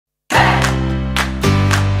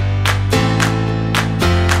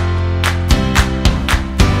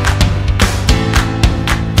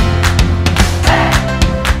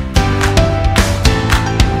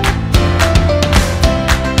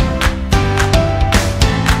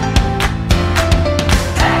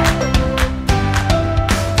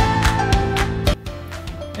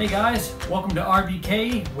guys, welcome to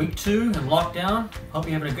RBK week 2 in lockdown. Hope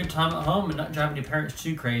you're having a good time at home and not driving your parents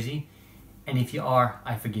too crazy. And if you are,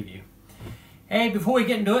 I forgive you. Hey, before we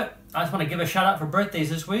get into it, I just want to give a shout out for birthdays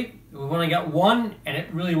this week. We've only got one, and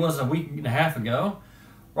it really was a week and a half ago.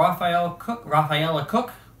 Rafaela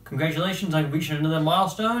Cook, congratulations on reaching another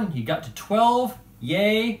milestone. You got to 12,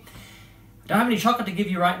 yay. Don't have any chocolate to give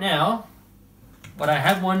you right now, but I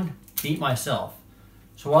have one to eat myself.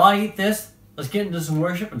 So while I eat this, let's get into some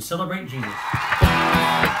worship and celebrate Jesus.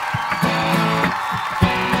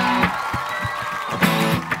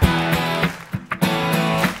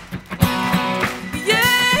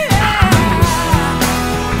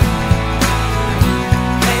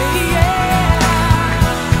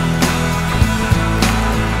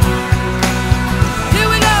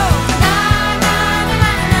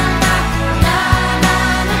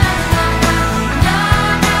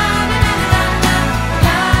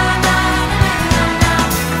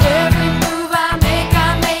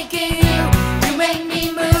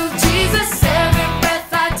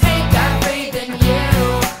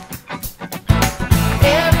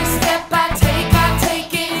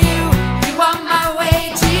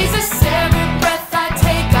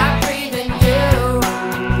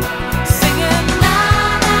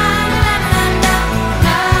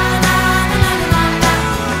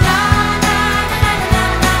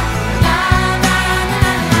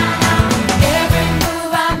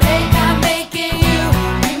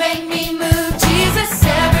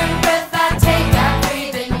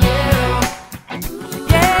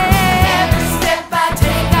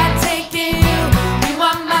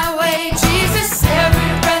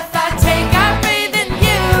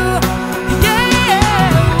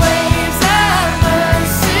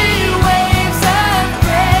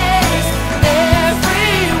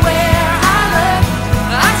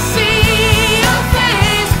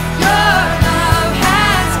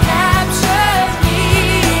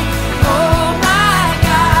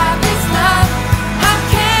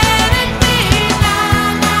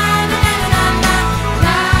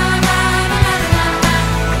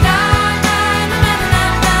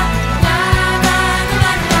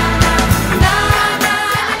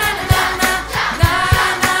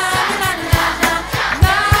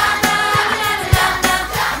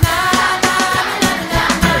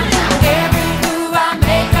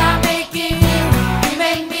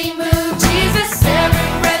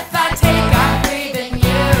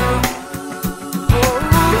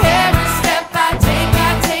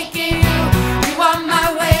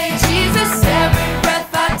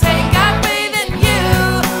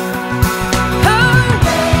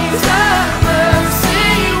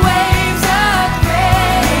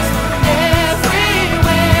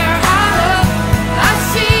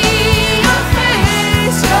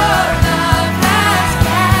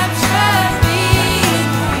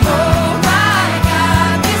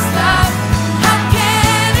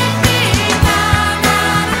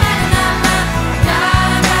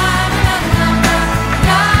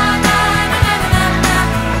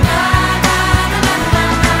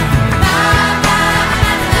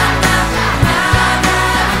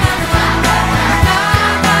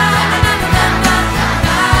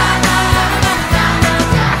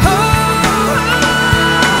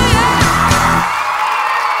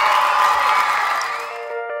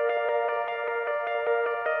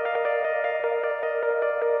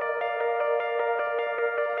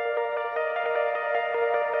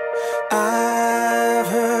 I've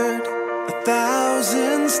heard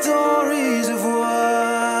 1,000 stories of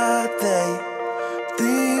what they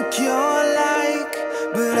think you're like,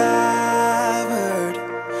 but I've heard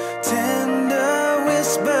tender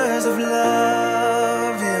whispers of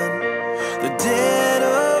love in the dead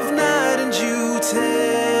of night, and you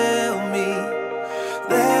tell me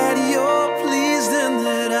that you're pleased and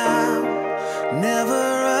that I'm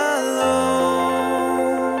never alone.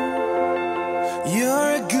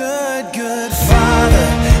 You're a good father.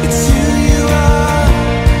 It's who you are.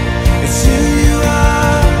 It's who you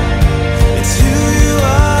are. It's who you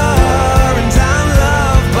are. And I'm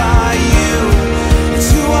loved by you. It's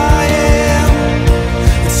who I am.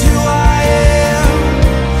 It's who I am.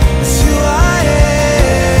 It's who I am.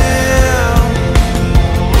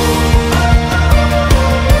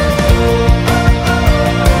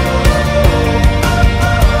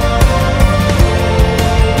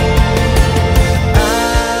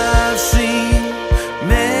 I've seen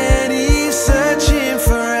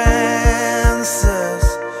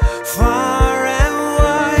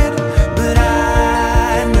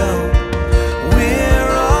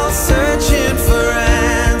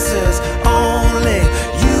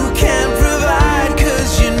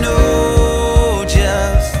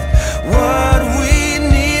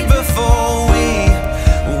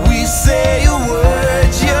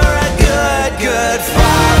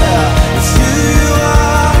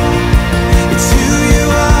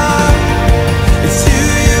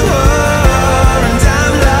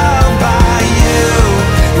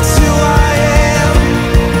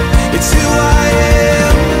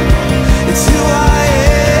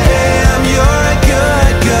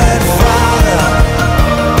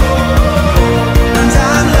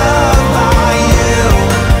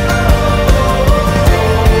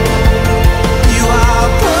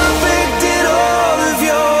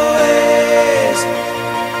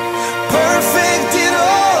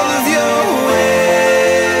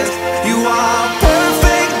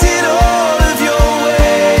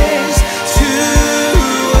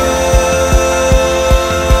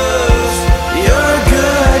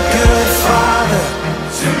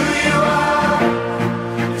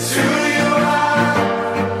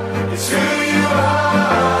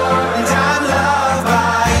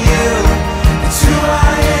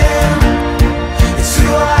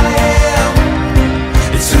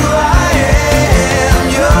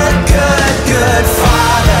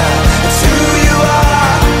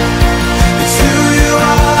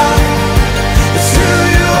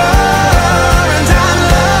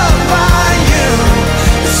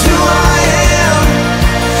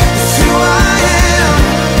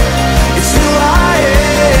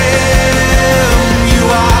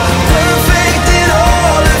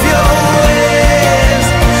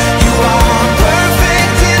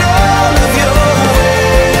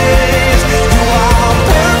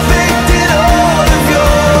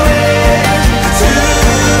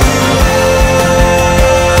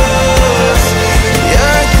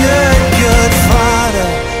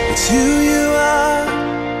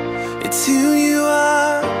It's who you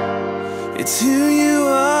are. It's who you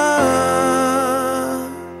are.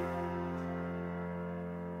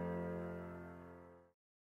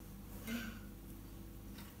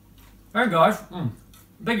 Alright guys,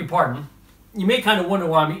 beg your pardon. You may kind of wonder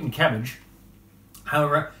why I'm eating cabbage.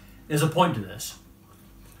 However, there's a point to this.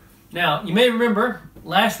 Now, you may remember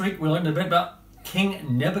last week we learned a bit about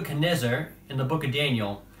King Nebuchadnezzar in the book of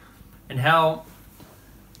Daniel and how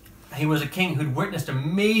he was a king who'd witnessed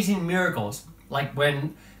amazing miracles, like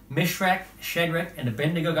when Meshach, Shadrach, and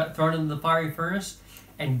Abednego got thrown into the fiery furnace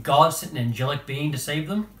and God sent an angelic being to save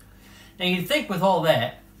them. Now you'd think with all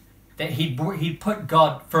that he'd put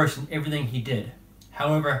God first in everything he did.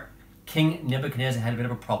 However, King Nebuchadnezzar had a bit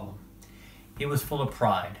of a problem. He was full of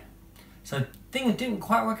pride. So things didn't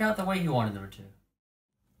quite work out the way he wanted them to.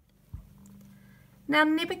 Now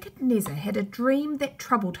Nebuchadnezzar had a dream that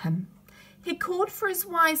troubled him. He called for his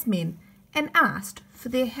wise men and asked for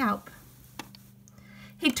their help.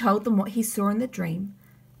 He told them what he saw in the dream,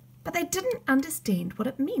 but they didn't understand what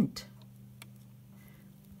it meant.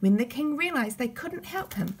 When the king realized they couldn't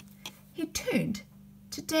help him, he turned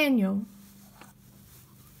to Daniel.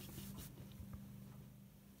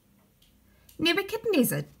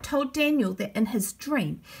 Nebuchadnezzar told Daniel that in his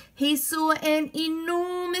dream he saw an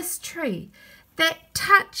enormous tree that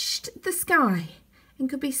touched the sky and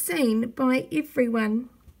could be seen by everyone.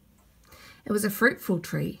 It was a fruitful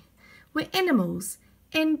tree where animals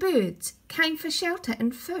and birds came for shelter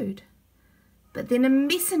and food. But then a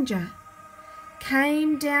messenger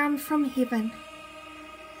came down from heaven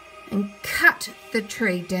and cut the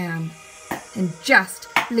tree down and just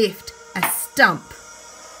left a stump.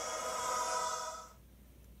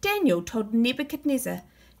 Daniel told Nebuchadnezzar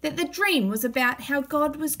that the dream was about how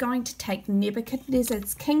God was going to take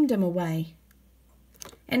Nebuchadnezzar's kingdom away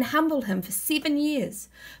and humble him for 7 years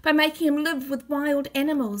by making him live with wild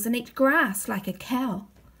animals and eat grass like a cow.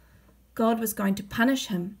 God was going to punish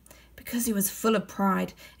him because he was full of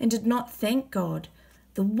pride and did not thank God,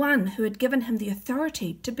 the one who had given him the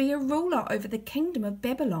authority to be a ruler over the kingdom of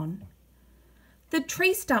Babylon. The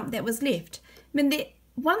tree stump that was left meant that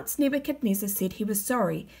once Nebuchadnezzar said he was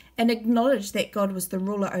sorry and acknowledged that God was the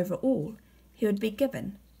ruler over all, he would be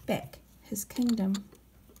given back his kingdom.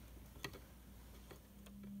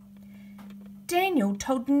 Daniel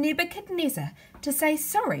told Nebuchadnezzar to say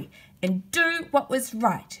sorry and do what was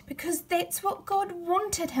right, because that's what God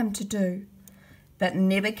wanted him to do. But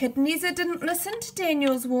Nebuchadnezzar didn't listen to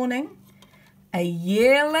Daniel's warning. A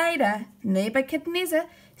year later, Nebuchadnezzar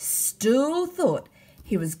still thought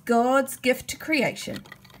he was God's gift to creation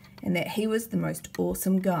and that he was the most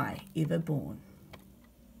awesome guy ever born.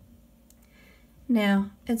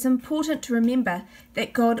 Now, it's important to remember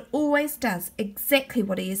that God always does exactly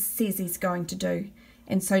what he says he's going to do,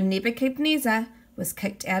 and so Nebuchadnezzar was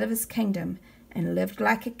kicked out of his kingdom and lived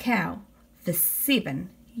like a cow for 7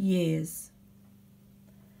 years.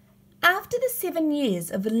 After the 7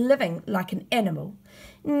 years of living like an animal,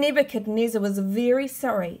 Nebuchadnezzar was very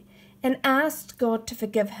sorry and asked God to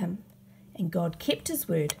forgive him, and God kept his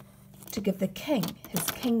word to give the king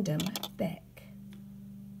his kingdom back.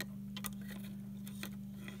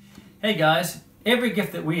 Hey guys, every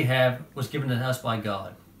gift that we have was given to us by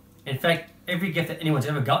God. In fact, every gift that anyone's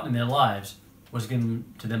ever gotten in their lives was given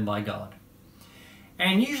to them by God.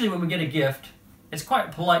 And usually when we get a gift, it's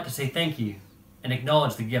quite polite to say thank you and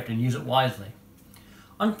acknowledge the gift and use it wisely.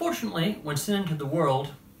 Unfortunately, when sent into the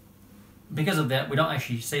world, because of that, we don't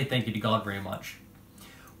actually say thank you to God very much.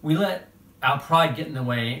 We let our pride get in the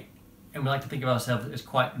way, and we like to think of ourselves as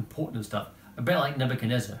quite important and stuff, a bit like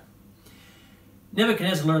Nebuchadnezzar.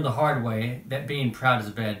 Nebuchadnezzar learned the hard way that being proud is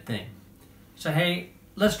a bad thing. So hey,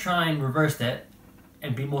 let's try and reverse that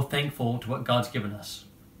and be more thankful to what God's given us.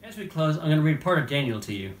 As we close, I'm going to read part of Daniel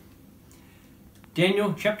to you.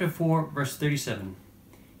 Daniel chapter 4, verse 37.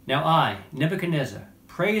 Now I, Nebuchadnezzar,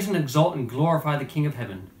 praise and exalt and glorify the King of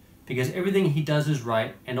heaven, because everything he does is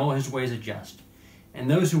right and all his ways are just,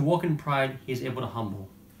 and those who walk in pride he is able to humble.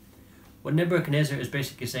 What Nebuchadnezzar is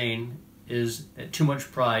basically saying is that too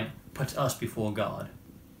much pride puts us before God,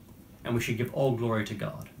 and we should give all glory to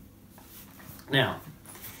God. Now,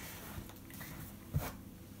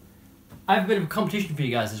 I have a bit of a competition for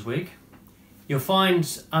you guys this week. You'll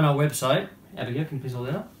find on our website, Abigail, can you please hold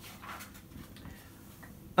that up?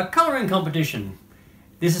 A colouring competition.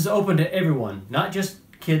 This is open to everyone, not just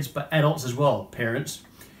kids, but adults as well, parents.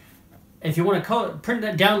 If you want to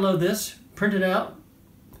download this, print it out,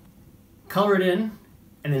 color it in,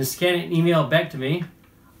 and then scan it and email it back to me,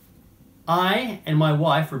 I and my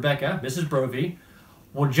wife, Rebecca, Mrs. Brophy,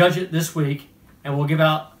 will judge it this week, and we'll give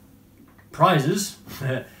out prizes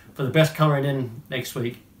for the best coloring in next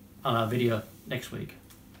week. on our video next week.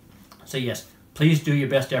 So yes, please do your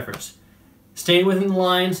best efforts. Staying within the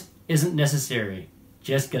lines isn't necessary.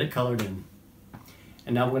 Just get it colored in.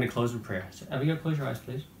 And now we're going to close in prayer. So Abigail, close your eyes,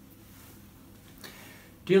 please.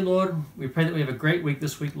 Dear Lord, we pray that we have a great week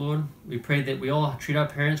this week, Lord. We pray that we all treat our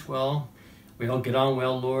parents well. We all get on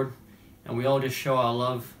well, Lord. And we all just show our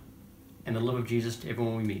love and the love of Jesus to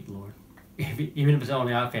everyone we meet, Lord. Even if it's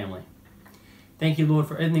only our family. Thank you, Lord,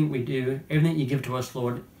 for everything we do, everything you give to us,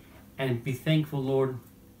 Lord. And be thankful, Lord.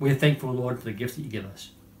 We're thankful, Lord, for the gifts that you give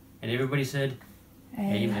us. And everybody said,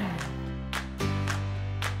 Amen.